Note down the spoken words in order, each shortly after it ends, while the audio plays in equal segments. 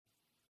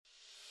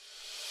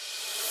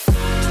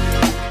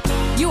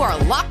are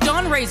Locked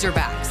On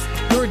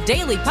Razorbacks, your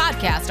daily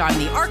podcast on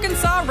the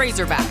Arkansas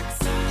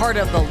Razorbacks, part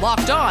of the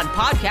Locked On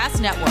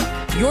Podcast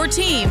Network, your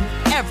team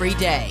every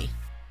day.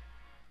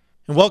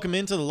 And welcome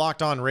into the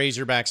Locked On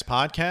Razorbacks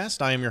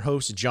podcast. I am your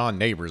host, John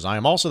Neighbors. I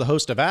am also the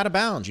host of Out of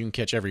Bounds. You can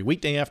catch every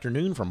weekday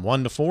afternoon from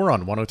 1 to 4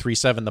 on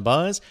 103.7 The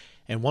Buzz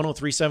and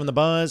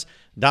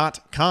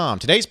 103.7thebuzz.com.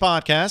 Today's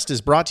podcast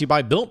is brought to you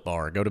by Built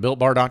Bar. Go to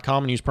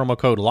BuiltBar.com and use promo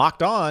code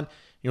Locked On.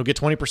 You'll get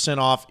 20%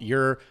 off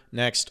your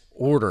next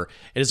order.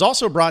 It is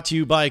also brought to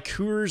you by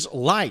Coors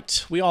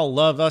Light. We all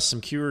love us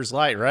some Coors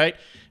Light, right?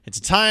 It's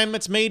a time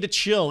that's made to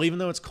chill. Even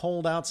though it's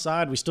cold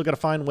outside, we still got to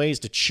find ways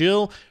to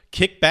chill,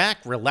 kick back,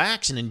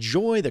 relax, and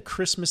enjoy the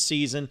Christmas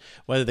season.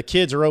 Whether the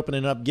kids are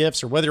opening up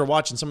gifts or whether you're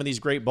watching some of these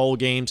great bowl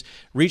games,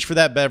 reach for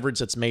that beverage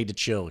that's made to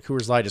chill.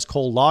 Coors Light is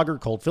cold lager,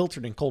 cold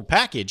filtered, and cold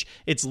package.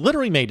 It's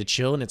literally made to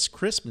chill, and it's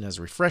crisp and as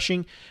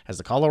refreshing as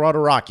the Colorado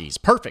Rockies.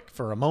 Perfect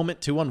for a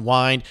moment to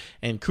unwind,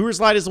 and Coors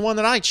Light is the one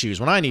that I choose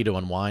when I need to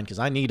unwind, because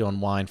I need to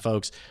unwind,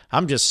 folks.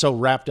 I'm just so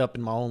wrapped up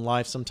in my own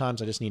life.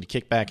 Sometimes I just need to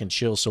kick back and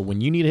chill. So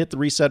when you need to hit the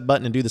reset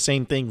button and do the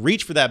same thing,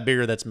 reach for that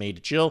beer that's made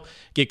to chill.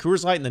 Get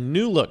Coors Light in the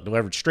new look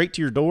delivered straight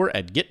to your door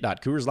at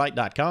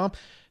get.coorslight.com.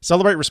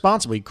 Celebrate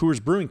responsibly.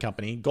 Coors Brewing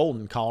Company,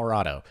 Golden,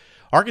 Colorado.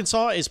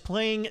 Arkansas is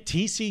playing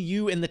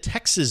TCU in the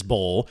Texas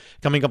Bowl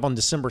coming up on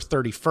December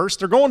 31st.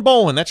 They're going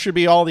bowling. That should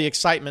be all the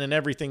excitement and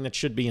everything that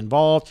should be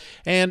involved.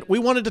 And we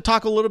wanted to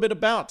talk a little bit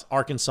about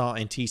Arkansas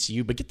and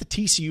TCU, but get the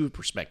TCU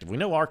perspective. We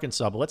know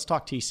Arkansas, but let's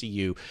talk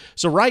TCU.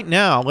 So right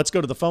now, let's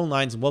go to the phone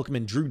lines and welcome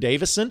in Drew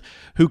Davison,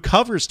 who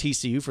covers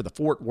TCU for the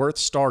Fort Worth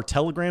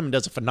Star-Telegram and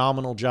does a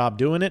phenomenal job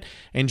doing it.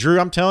 And Drew,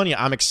 I'm telling you,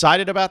 I'm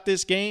excited about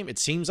this game. It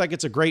seems like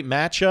it's a great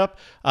matchup.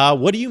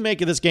 What do you make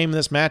of this game and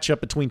this matchup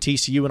between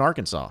TCU and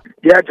Arkansas?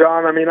 Yeah,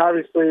 John, I mean,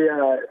 obviously,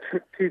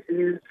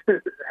 TCU's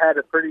had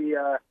a pretty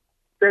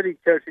steady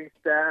coaching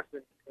staff,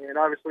 and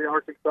obviously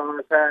Arkansas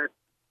has had,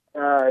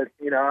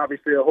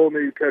 obviously a whole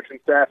new coaching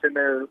staff in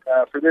there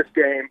for this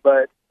game.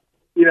 But,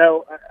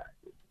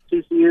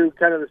 TCU,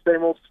 kind of the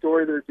same old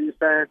story, their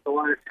defense, a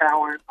lot of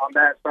talent on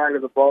that side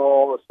of the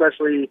ball,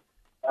 especially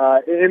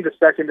in the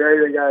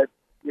secondary. They got,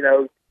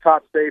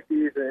 top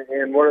safeties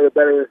and one of the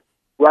better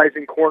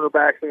rising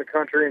cornerbacks in the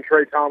country in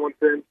Trey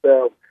Tomlinson.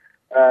 So,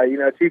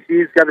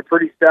 TCU's got a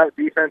pretty stout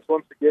defense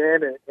once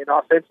again, and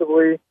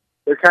offensively,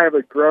 they're kind of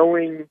a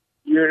growing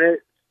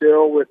unit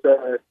still with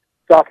a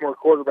sophomore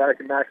quarterback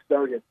in Max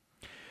Duggan.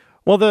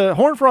 Well, the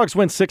Horned Frogs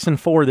went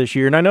 6-4 this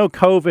year, and I know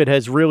COVID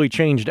has really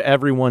changed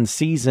everyone's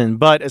season,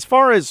 but as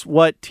far as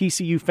what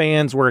TCU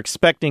fans were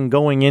expecting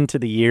going into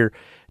the year,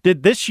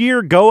 did this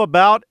year go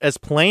about as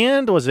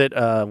planned? Was it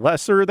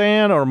lesser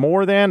than or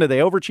more than? Did they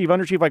overachieve,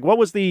 underachieve? Like, what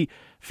was the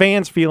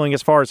fans' feeling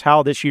as far as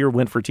how this year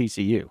went for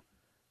TCU?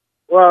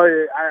 Well,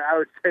 I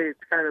would say it's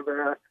kind of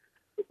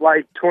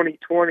like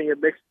 2020, a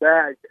mixed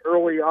bag.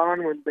 Early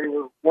on, when they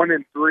were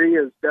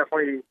 1-3, is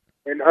definitely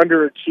an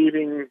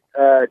underachieving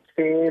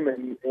team,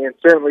 and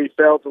certainly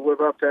failed to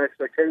live up to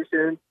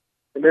expectations.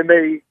 And then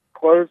they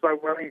closed by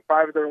winning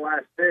 5 of their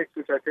last 6,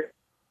 which I think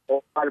a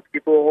lot of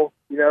people,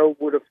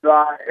 would have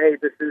thought, hey,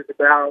 this is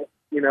about,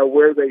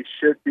 where they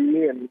should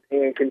be and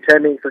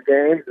contending for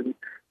games. And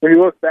when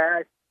you look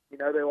back,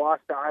 they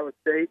lost to Iowa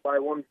State by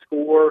 1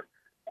 score.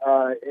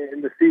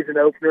 In the season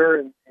opener,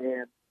 and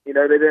they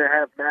didn't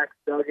have Max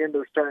Duggan,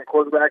 their starting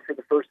quarterback, for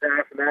the first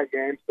half in that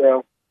game.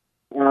 So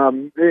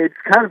it's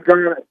kind of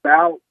gone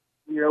about,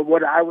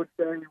 what I would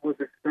say was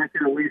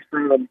expected, at least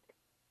from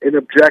an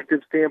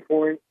objective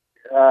standpoint.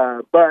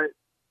 But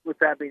with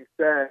that being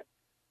said,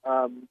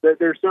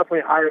 there's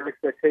definitely higher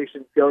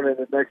expectations going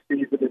into next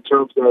season in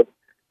terms of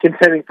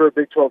contending for a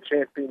Big 12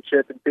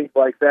 championship and things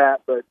like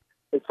that. But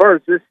as far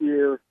as this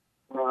year,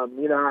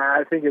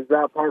 I think it's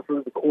about par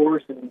for the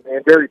course and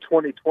very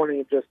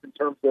 2020 just in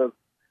terms of,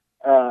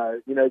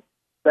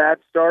 bad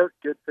start,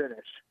 good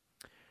finish.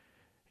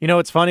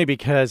 It's funny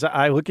because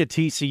I look at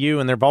TCU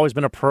and there've always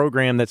been a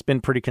program that's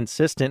been pretty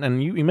consistent.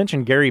 And you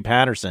mentioned Gary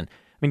Patterson.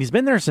 I mean, he's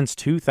been there since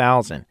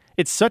 2000.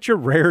 It's such a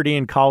rarity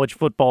in college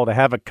football to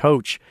have a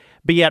coach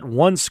be at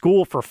one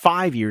school for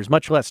 5 years,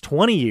 much less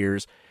 20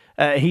 years.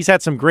 He's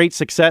had some great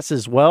success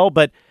as well,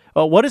 but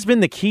what has been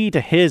the key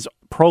to his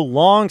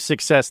prolonged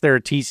success there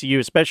at TCU,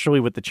 especially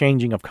with the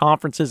changing of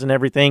conferences and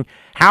everything?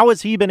 How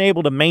has he been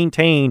able to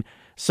maintain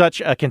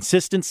such a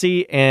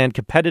consistency and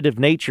competitive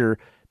nature?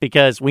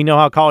 Because we know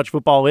how college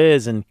football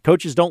is, and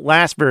coaches don't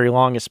last very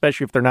long,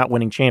 especially if they're not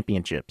winning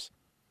championships.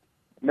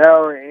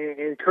 No,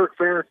 and Kirk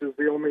Ferentz is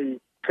the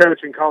only coach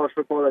in college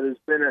football that has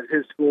been at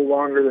his school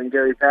longer than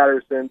Gary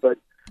Patterson. But,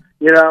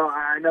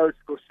 I know it's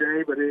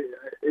cliche, but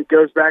it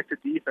goes back to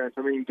defense.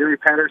 I mean, Gary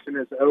Patterson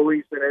has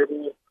always been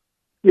able,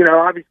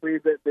 obviously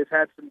they've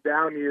had some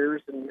down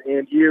years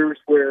and years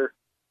where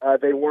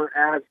they weren't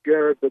as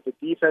good, but the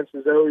defense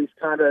has always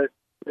kind of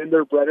been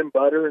their bread and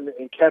butter and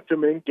kept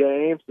them in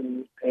games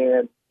and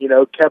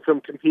kept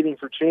them competing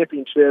for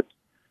championships.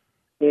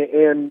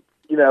 And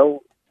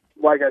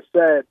like I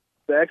said,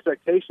 the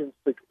expectations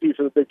to compete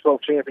for the Big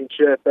 12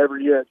 championship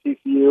every year at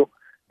TCU,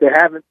 they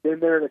haven't been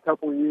there in a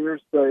couple of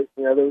years, but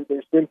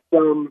there's been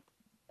some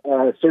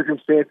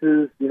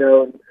circumstances.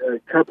 A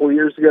couple of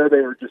years ago,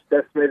 they were just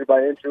decimated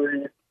by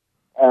injuries.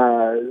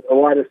 A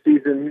lot of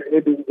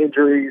season-ending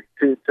injuries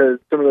to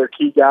some of their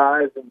key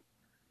guys. And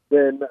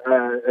then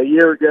a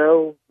year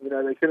ago,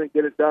 they couldn't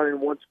get it done in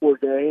one-score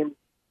games.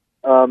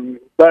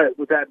 But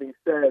with that being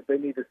said, they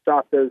need to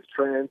stop those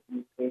trends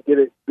and get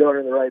it going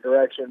in the right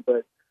direction.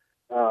 But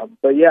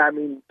yeah,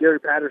 Gary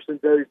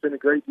Patterson's always been a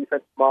great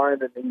defensive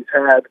mind, and he's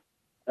had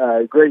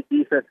great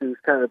defenses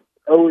kind of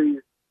always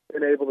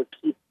been able to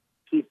keep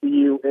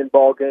TCU in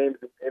ball games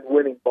and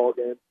winning ball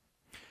games.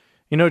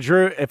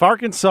 Drew, if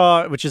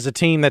Arkansas, which is a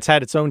team that's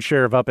had its own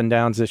share of up and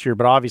downs this year,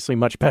 but obviously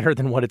much better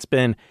than what it's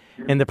been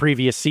in the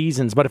previous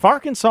seasons, but if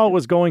Arkansas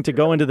was going to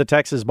go into the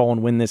Texas Bowl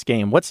and win this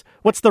game, what's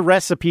the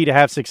recipe to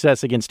have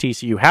success against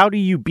TCU? How do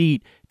you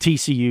beat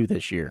TCU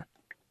this year?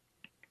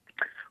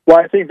 Well,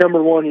 I think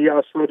number one, you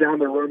got to slow down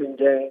the running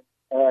game.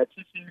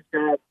 TCU's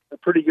got a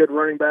pretty good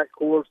running back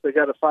corps. They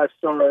got a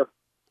 5-star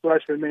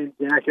freshman named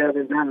Zach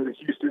Evans out of the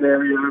Houston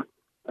area,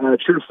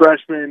 true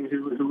freshman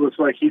who looks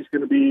like he's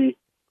going to be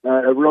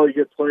a really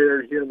good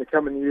player here in the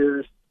coming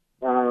years.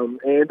 And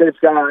they've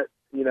got,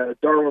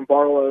 Darwin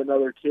Barlow,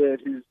 another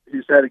kid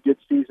who's had a good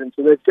season.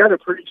 So they've got a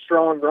pretty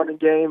strong running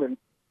game. And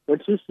when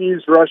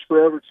TCU's rushed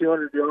for over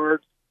 200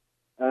 yards,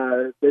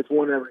 they've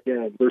won every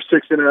game. They're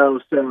 6-0.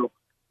 So,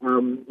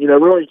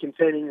 really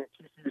containing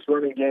TCU's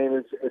running game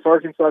is if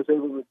Arkansas is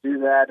able to do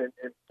that and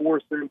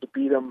force them to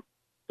beat them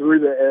through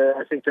the air,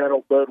 I think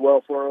that'll bode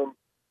well for them.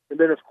 And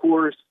then, of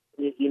course,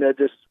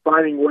 just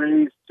finding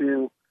ways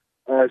to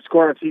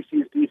score on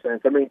TCU's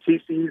defense.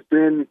 TCU's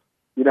been,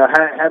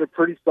 had a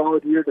pretty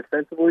solid year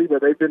defensively,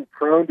 but they've been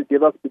prone to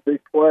give up the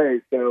big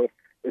plays. So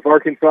if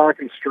Arkansas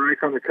can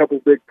strike on a couple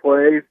big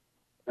plays,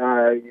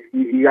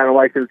 you got to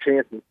like their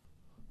chances.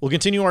 We'll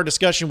continue our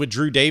discussion with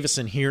Drew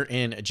Davison here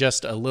in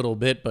just a little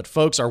bit. But,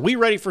 folks, are we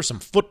ready for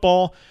some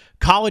football?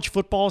 College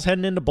football is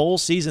heading into bowl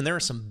season. There are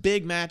some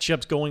big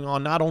matchups going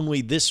on not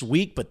only this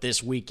week, but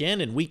this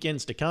weekend and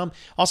weekends to come.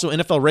 Also,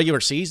 NFL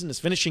regular season is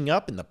finishing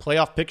up and the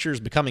playoff picture is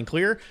becoming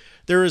clear.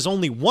 There is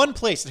only one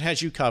place that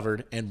has you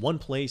covered and one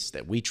place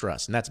that we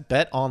trust, and that's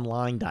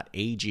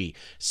betonline.ag.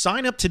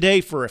 Sign up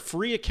today for a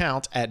free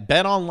account at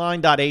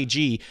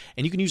betonline.ag,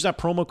 and you can use that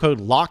promo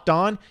code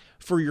LOCKEDON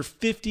for your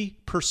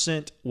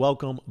 50%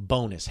 welcome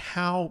bonus.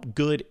 How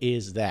good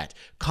is that?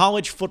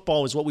 College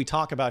football is what we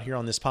talk about here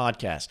on this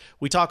podcast.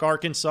 We talk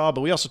Arkansas, but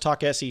we also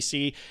talk SEC.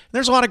 And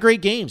there's a lot of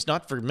great games,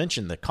 not to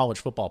mention the college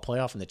football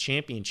playoff and the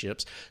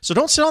championships. So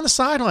don't sit on the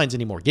sidelines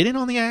anymore. Get in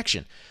on the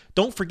action.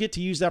 Don't forget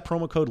to use that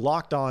promo code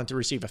LOCKEDON to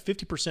receive a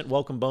 50%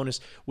 welcome bonus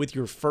with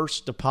your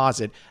first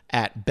deposit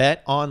at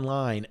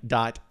betonline.ag.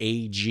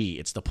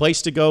 It's the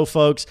place to go,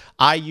 folks.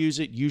 I use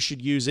it. You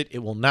should use it. It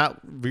will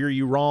not veer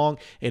you wrong,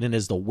 and it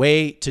is the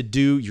way to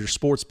do your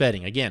sports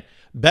betting. Again,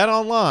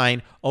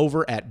 BetOnline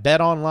over at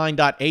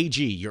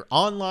betonline.ag, your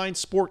online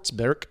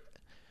sportsbook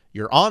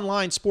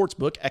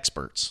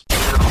experts.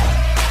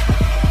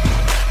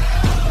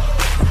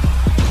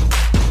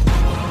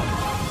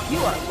 You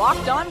are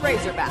Locked On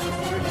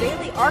Razorbacks, your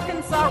daily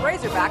Arkansas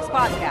Razorbacks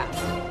podcast.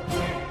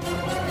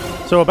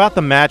 So about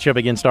the matchup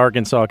against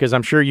Arkansas, because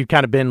I'm sure you've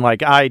kind of been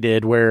like I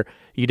did, where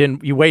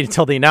you waited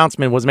until the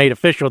announcement was made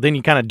official, then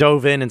you kind of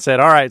dove in and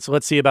said, all right, so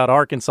let's see about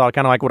Arkansas,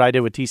 kind of like what I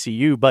did with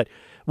TCU. But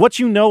what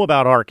you know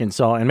about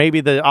Arkansas and maybe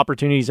the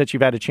opportunities that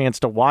you've had a chance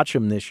to watch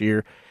them this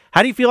year,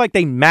 how do you feel like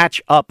they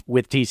match up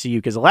with TCU?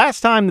 Because the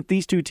last time that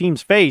these two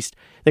teams faced,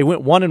 they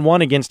went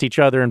 1-1 against each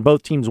other, and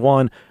both teams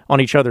won on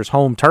each other's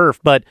home turf.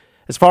 But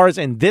as far as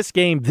in this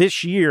game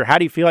this year, how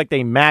do you feel like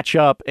they match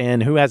up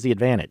and who has the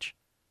advantage?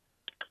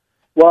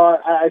 Well,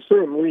 I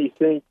certainly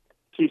think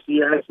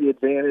TCU has the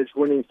advantage,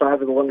 winning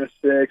 5 of the last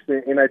 6,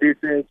 and I do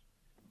think,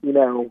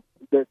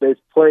 that they've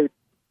played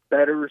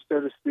better, so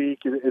to speak,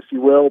 if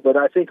you will. But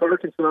I think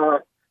Arkansas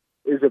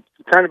is a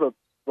kind of a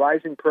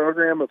rising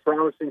program, a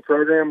promising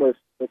program with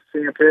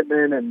Sam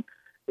Pittman and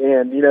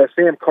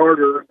Sam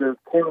Carter, the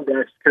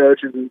cornerbacks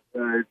coach, is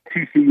a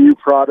TCU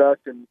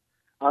product, and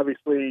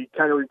obviously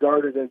kind of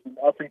regarded as an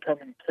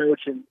up-and-coming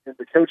coach in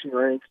the coaching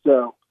ranks.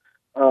 So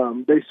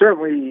they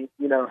certainly,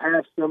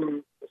 have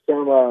some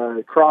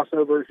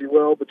crossover, if you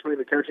will, between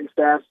the coaching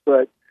staffs.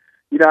 But,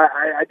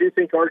 I do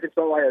think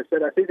Arkansas, like I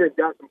said, I think they've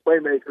got some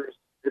playmakers.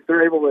 If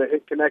they're able to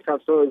connect on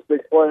some of those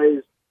big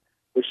plays,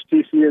 which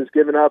TCU has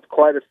given up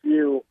quite a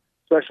few,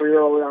 especially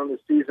early on in the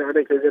season, I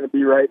think they're going to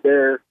be right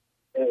there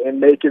and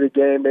make it a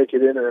game, make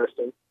it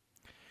interesting.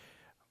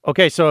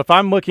 Okay, so if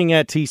I'm looking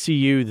at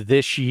TCU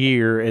this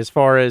year, as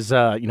far as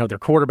their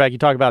quarterback, you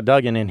talk about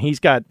Duggan, and he's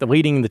got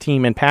leading the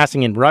team in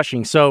passing and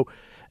rushing. So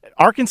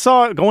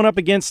Arkansas going up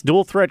against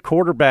dual threat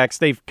quarterbacks,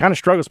 they've kind of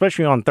struggled,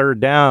 especially on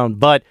third down.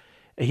 But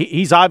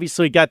he's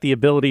obviously got the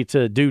ability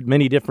to do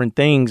many different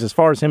things. As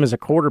far as him as a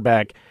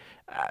quarterback,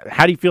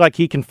 how do you feel like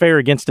he can fare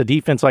against a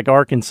defense like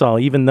Arkansas?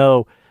 Even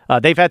though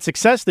they've had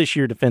success this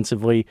year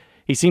defensively,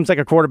 he seems like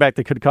a quarterback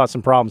that could cause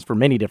some problems for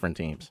many different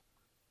teams.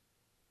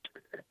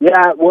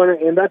 Yeah,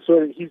 and that's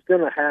what he's going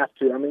to have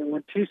to. I mean,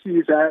 when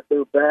TCU's at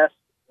their best,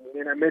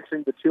 and I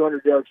mentioned the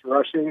 200 yards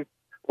rushing,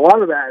 a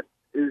lot of that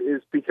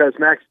is because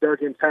Max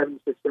Duggan's having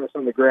success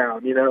on the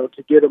ground,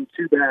 to get him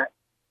to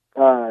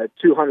that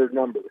 200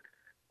 number.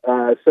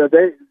 So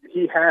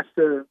he has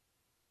to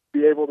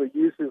be able to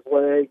use his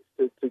legs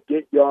to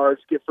get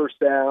yards, get first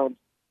downs,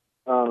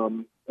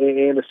 and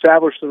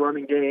establish the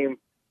running game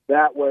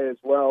that way as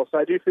well. So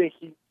I do think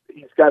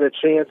he's got a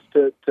chance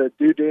to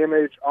do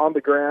damage on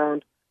the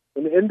ground.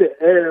 And in the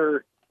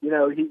air,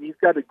 he's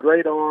got a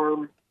great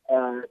arm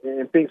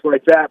and things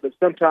like that. But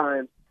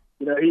sometimes,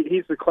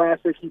 he's the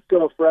classic. He's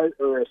still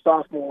a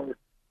sophomore.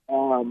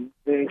 And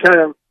kind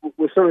of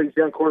with some of these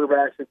young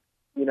quarterbacks, it's,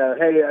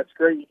 hey, that's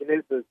great. You can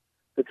hit the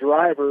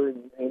driver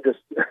and just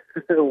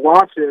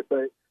launch it.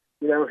 But,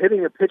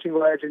 hitting a pitching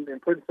wedge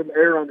and putting some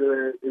air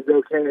under it is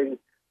okay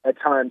at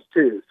times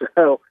too.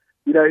 So,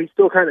 he's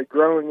still kind of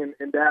growing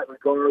in that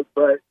regard.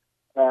 But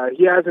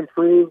he has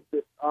improved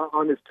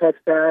on his touch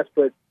pass,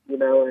 but,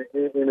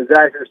 in his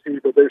accuracy.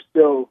 But there's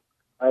still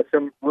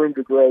some room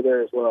to grow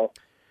there as well.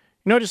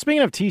 Just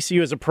speaking of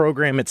TCU as a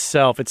program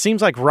itself, it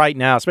seems like right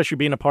now, especially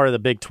being a part of the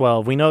Big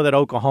 12, we know that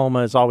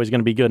Oklahoma is always going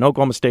to be good, and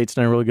Oklahoma State's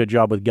done a really good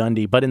job with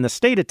Gundy. But in the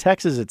state of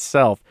Texas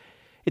itself,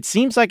 it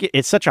seems like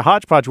it's such a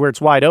hodgepodge where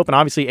it's wide open.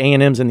 Obviously,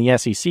 A&M's in the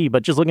SEC,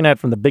 but just looking at it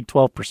from the Big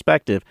 12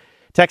 perspective,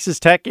 Texas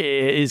Tech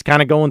is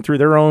kind of going through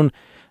their own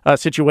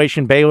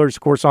situation. Baylor's,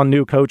 of course, on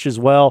new coach as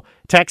well.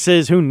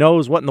 Texas, who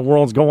knows what in the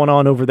world's going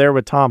on over there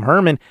with Tom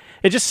Herman.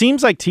 It just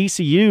seems like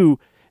TCU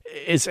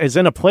is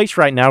in a place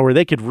right now where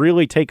they could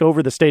really take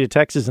over the state of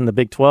Texas in the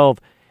Big 12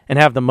 and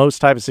have the most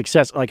type of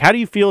success. Like, how do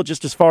you feel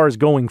just as far as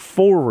going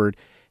forward,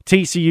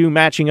 TCU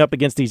matching up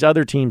against these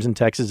other teams in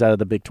Texas out of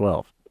the Big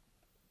 12?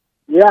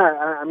 Yeah,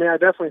 I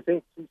definitely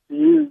think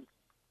TCU is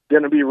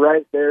going to be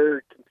right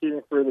there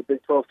competing for the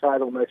Big 12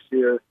 title next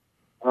year.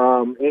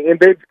 And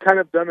they've kind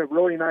of done a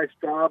really nice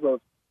job of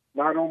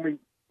not only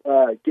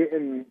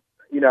getting,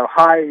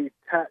 highly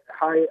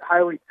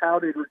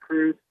touted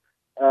recruits,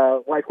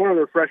 like one of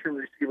their freshman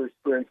receivers,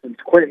 for instance,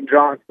 Quentin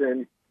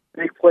Johnson,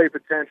 big play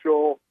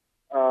potential.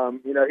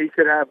 He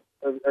could have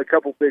a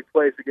couple big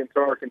plays against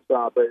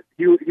Arkansas, but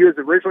he was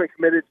originally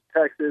committed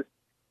to Texas,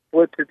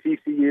 flipped to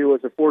TCU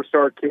as a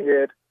 4-star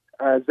kid.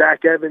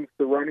 Zach Evans,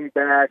 the running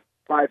back,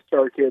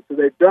 5-star kid. So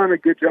they've done a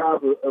good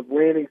job of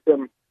landing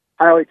some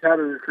highly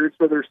touted recruits,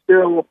 but they're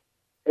still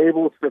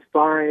able to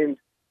find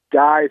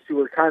guys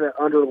who are kind of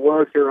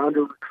underlooked or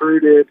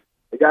under-recruited.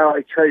 A guy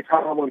like Trey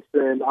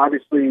Tomlinson,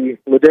 obviously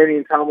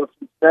LaDainian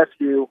Tomlinson's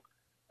nephew,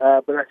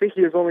 but I think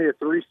he was only a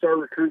 3-star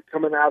recruit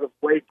coming out of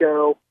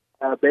Waco.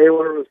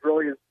 Baylor was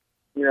really his,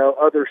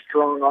 other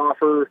strong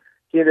offer.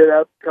 He ended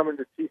up coming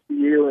to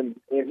TCU, and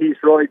he's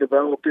really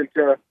developed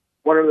into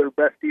one of their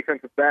best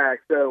defensive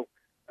backs. So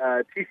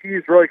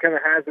TCU's really kind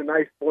of has a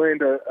nice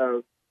blend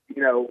of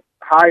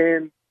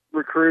high-end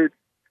recruits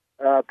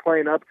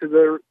playing up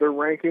to their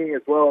ranking,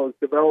 as well as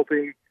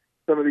developing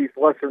some of these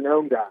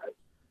lesser-known guys.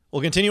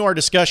 We'll continue our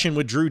discussion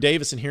with Drew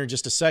Davison here in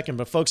just a second,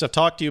 but folks, I've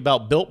talked to you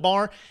about Built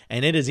Bar,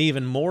 and it is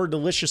even more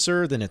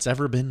deliciouser than it's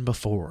ever been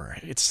before.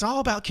 It's all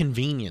about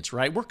convenience,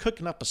 right? We're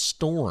cooking up a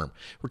storm.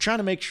 We're trying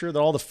to make sure that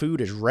all the food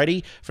is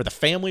ready for the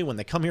family when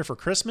they come here for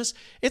Christmas.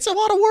 It's a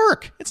lot of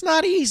work. It's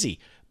not easy.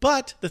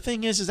 But the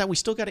thing is that we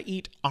still got to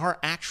eat our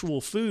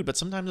actual food, but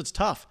sometimes it's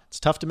tough. It's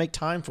tough to make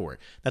time for it.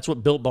 That's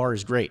what Built Bar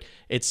is great.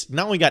 It's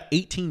not only got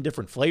 18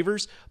 different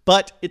flavors,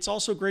 but it's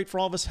also great for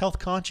all of us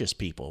health-conscious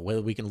people.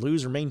 Whether we can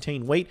lose or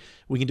maintain weight,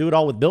 we can do it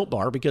all with Built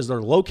Bar because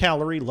they're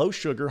low-calorie,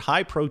 low-sugar,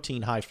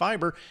 high-protein,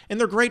 high-fiber, and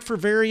they're great for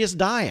various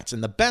diets.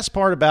 And the best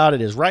part about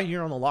it is right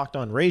here on the Locked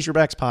On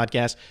Razorbacks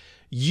podcast,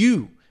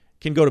 you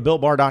can go to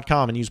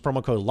BuiltBar.com and use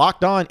promo code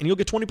LOCKEDON, and you'll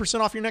get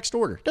 20% off your next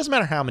order. Doesn't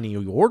matter how many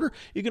you order.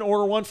 You can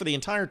order one for the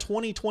entire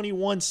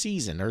 2021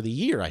 season, or the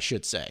year, I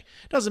should say.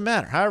 Doesn't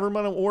matter. However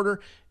many you order,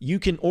 you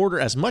can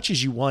order as much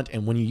as you want,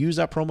 and when you use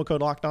that promo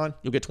code LOCKEDON,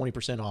 you'll get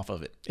 20% off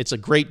of it. It's a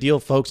great deal,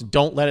 folks.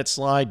 Don't let it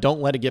slide.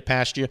 Don't let it get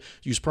past you.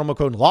 Use promo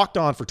code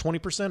LOCKEDON for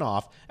 20%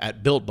 off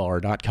at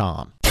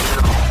BuiltBar.com.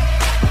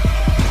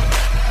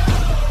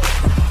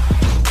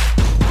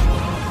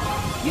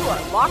 You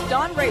are Locked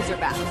On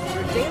Razorbacks,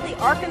 your daily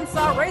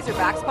Arkansas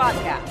Razorbacks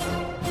podcast.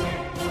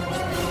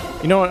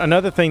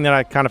 Another thing that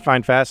I kind of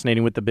find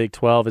fascinating with the Big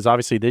 12 is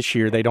obviously this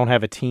year they don't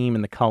have a team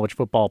in the college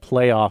football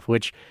playoff,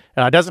 which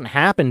doesn't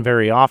happen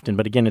very often.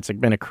 But again, it's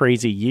been a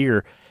crazy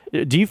year.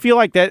 Do you feel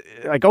like that?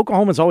 Like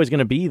Oklahoma's always going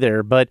to be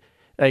there, but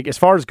like as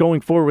far as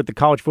going forward with the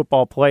college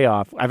football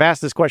playoff, I've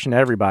asked this question to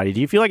everybody.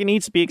 Do you feel like it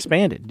needs to be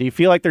expanded? Do you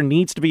feel like there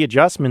needs to be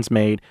adjustments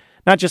made,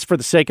 not just for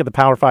the sake of the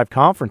Power 5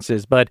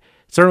 conferences, but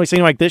it certainly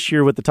seemed like this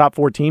year with the top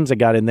 4 teams that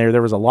got in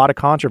there was a lot of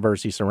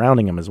controversy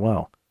surrounding them as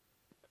well.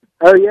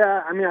 Oh,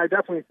 yeah. I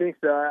definitely think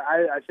so.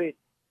 I think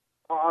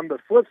on the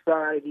flip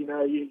side,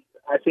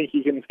 I think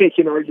you can make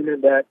an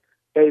argument that,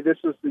 hey, this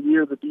was the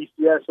year the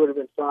BCS would have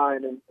been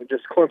signed, and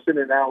just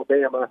Clemson and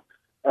Alabama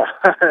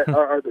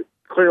are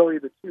clearly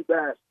the two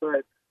best.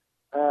 But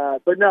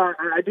no,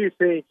 I do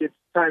think it's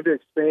time to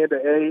expand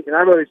to 8, and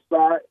I've always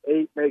thought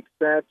 8 makes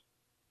sense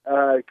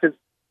because,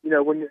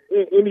 when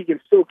Indy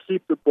can still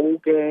keep the bowl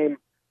game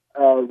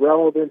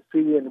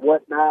relevancy and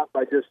whatnot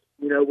by just,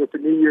 with the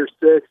New Year's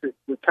Six,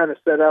 it kind of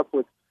set up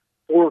with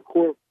four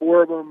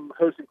of them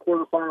hosting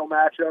quarterfinal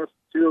matchups,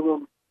 2 of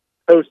them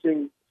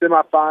hosting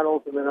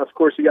semifinals, and then, of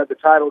course, you got the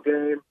title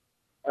game.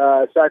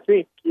 So I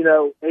think,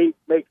 8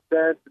 makes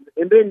sense.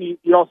 And then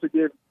you also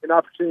give an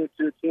opportunity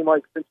to a team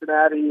like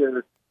Cincinnati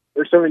or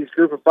some of these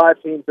group of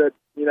 5 teams that,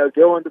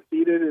 go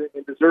undefeated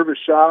and deserve a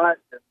shot.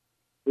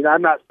 And,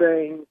 I'm not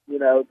saying,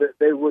 that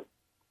they would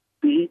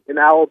beat an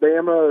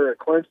Alabama or a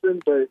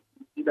Clemson, but,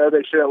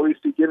 they should at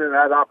least be given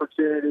that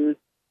opportunity.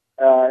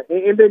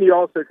 And then you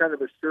also kind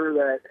of assure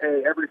that,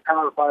 hey, every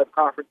Power 5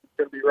 conference is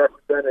going to be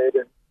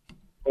represented.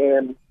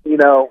 And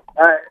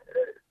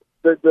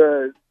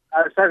I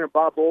was talking to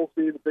Bob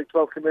Bowlesby, the Big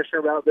 12 commissioner,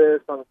 about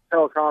this on a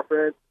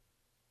teleconference.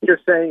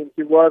 Just saying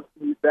he loves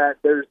that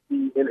there's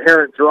the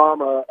inherent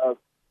drama of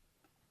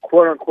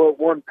quote-unquote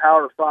one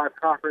Power 5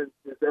 conference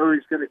is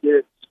always going to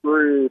get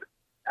screwed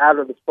out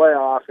of the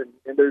playoff,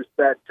 and there's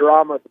that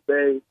drama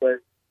debate. But,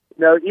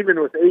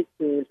 even with 8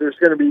 teams, there's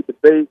going to be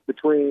debate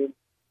between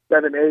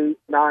 7, 8,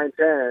 9,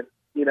 10.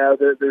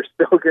 There's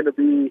still going to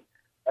be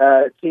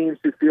teams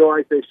who feel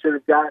like they should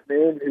have gotten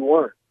in who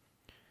weren't.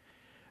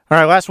 All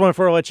right, last one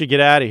before I let you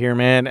get out of here,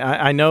 man.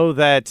 I know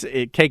that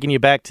taking you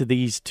back to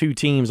these 2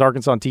 teams,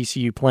 Arkansas and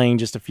TCU, playing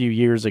just a few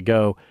years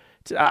ago,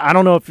 I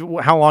don't know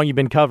how long you've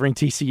been covering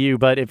TCU,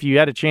 but if you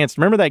had a chance,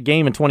 remember that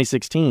game in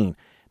 2016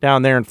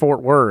 down there in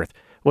Fort Worth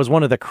was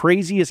one of the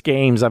craziest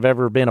games I've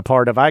ever been a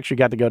part of. I actually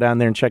got to go down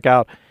there and check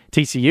out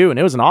TCU, and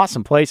it was an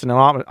awesome place and an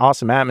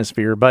awesome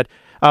atmosphere. But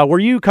were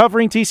you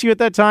covering TCU at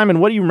that time,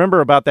 and what do you remember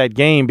about that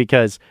game?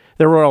 Because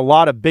there were a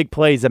lot of big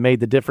plays that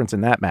made the difference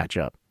in that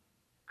matchup.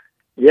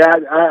 Yeah,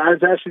 I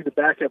was actually the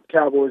backup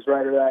Cowboys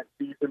writer that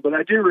season, but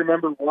I do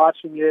remember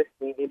watching it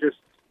and just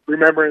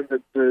remembering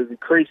the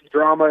crazy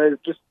drama.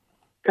 Just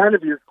kind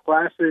of your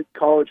classic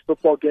college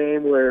football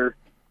game where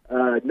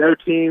no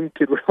team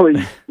could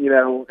really,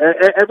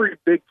 every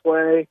big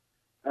play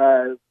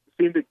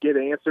seemed to get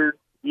answered.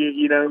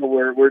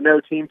 Where no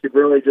team could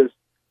really just,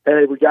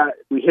 hey,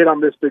 we hit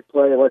on this big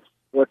play.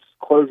 Let's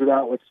close it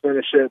out. Let's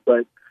finish it.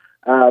 But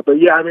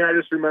yeah, I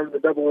just remember the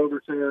double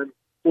overturn.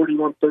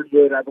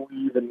 41-38, I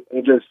believe, and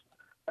just,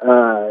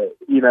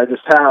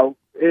 just how,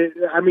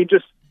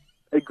 just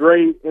a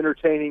great,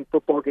 entertaining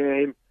football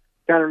game.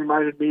 Kind of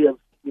reminded me of,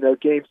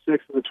 Game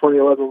 6 of the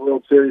 2011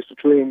 World Series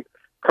between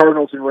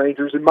Cardinals and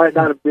Rangers. It might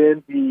not have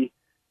been the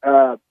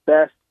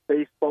best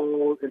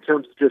baseball in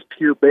terms of just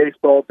pure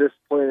baseball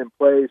discipline and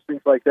plays,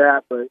 things like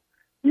that, but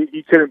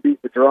you couldn't beat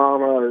the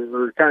drama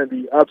or kind of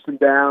the ups and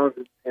downs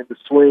and the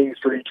swings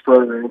for each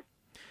program.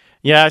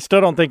 Yeah, I still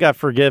don't think I've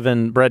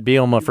forgiven Brett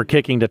Bielema for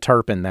kicking to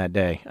Turpin that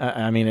day.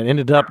 It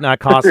ended up not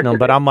costing him,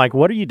 but I'm like,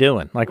 what are you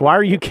doing? Like, why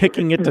are you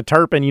kicking it to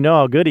Turpin? You know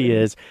how good he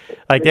is.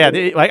 Like, yeah,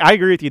 I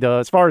agree with you, though.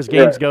 As far as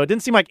games go, it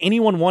didn't seem like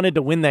anyone wanted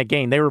to win that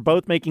game. They were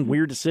both making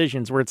weird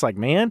decisions where it's like,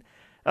 man,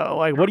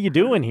 what are you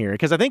doing here?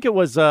 Because I think it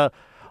was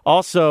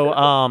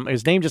also,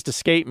 his name just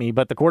escaped me,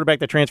 but the quarterback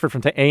that transferred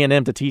from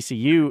A&M to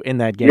TCU in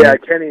that game. Yeah,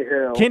 Kenny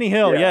Hill. Kenny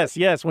Hill,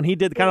 yes. When he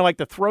did kind of like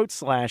the throat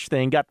slash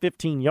thing, got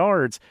 15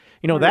 yards,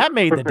 that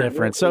made the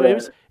difference. So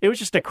it was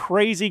just a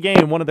crazy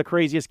game, one of the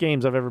craziest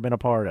games I've ever been a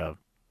part of.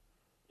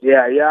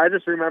 Yeah, I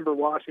just remember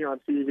watching on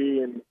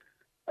TV and,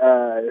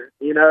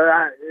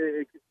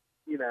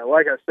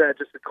 like I said,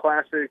 just a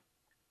classic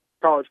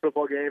college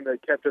football game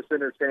that kept us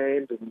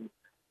entertained. And,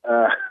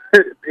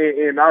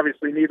 and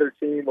obviously neither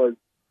team was,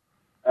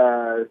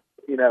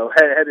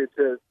 headed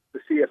to the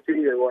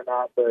CFP or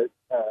whatnot, but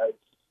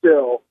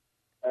still,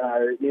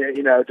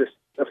 just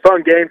a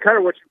fun game, kind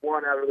of what you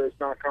want out of those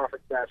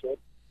non-conference matchups.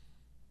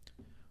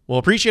 Well,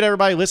 appreciate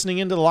everybody listening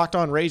into the Locked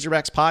On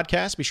Razorbacks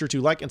podcast. Be sure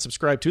to like and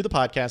subscribe to the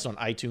podcast on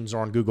iTunes or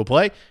on Google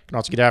Play. You can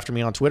also get after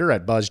me on Twitter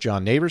at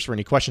BuzzJohnNeighbors for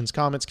any questions,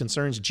 comments,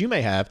 concerns that you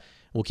may have.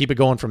 We'll keep it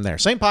going from there.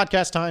 Same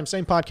podcast time,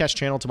 same podcast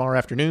channel tomorrow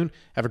afternoon.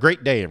 Have a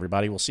great day,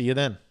 everybody. We'll see you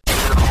then.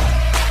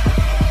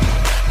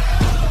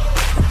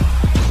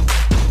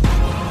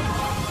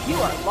 You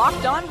are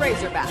Locked On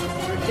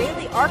Razorbacks, your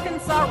daily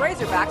Arkansas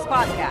Razorbacks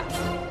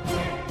podcast.